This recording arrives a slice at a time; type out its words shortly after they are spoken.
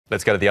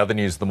Let's go to the other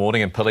news of the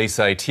morning, and police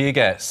say tear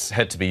gas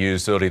had to be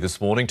used early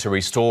this morning to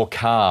restore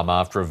calm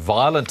after a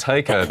violent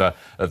takeover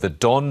of the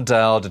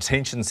Dondale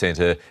Detention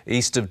Centre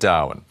east of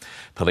Darwin.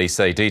 Police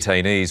say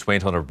detainees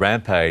went on a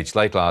rampage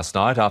late last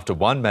night after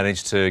one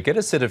managed to get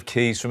a set of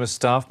keys from a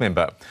staff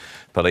member.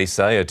 Police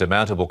say a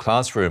demountable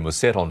classroom was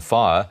set on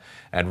fire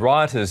and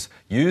rioters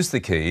used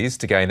the keys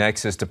to gain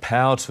access to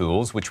power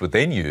tools which were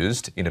then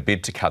used in a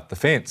bid to cut the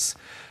fence.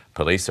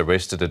 Police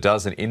arrested a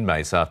dozen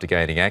inmates after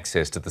gaining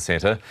access to the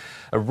centre.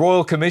 A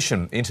royal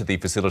commission into the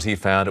facility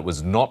found it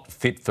was not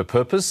fit for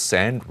purpose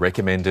and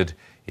recommended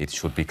it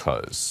should be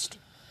closed.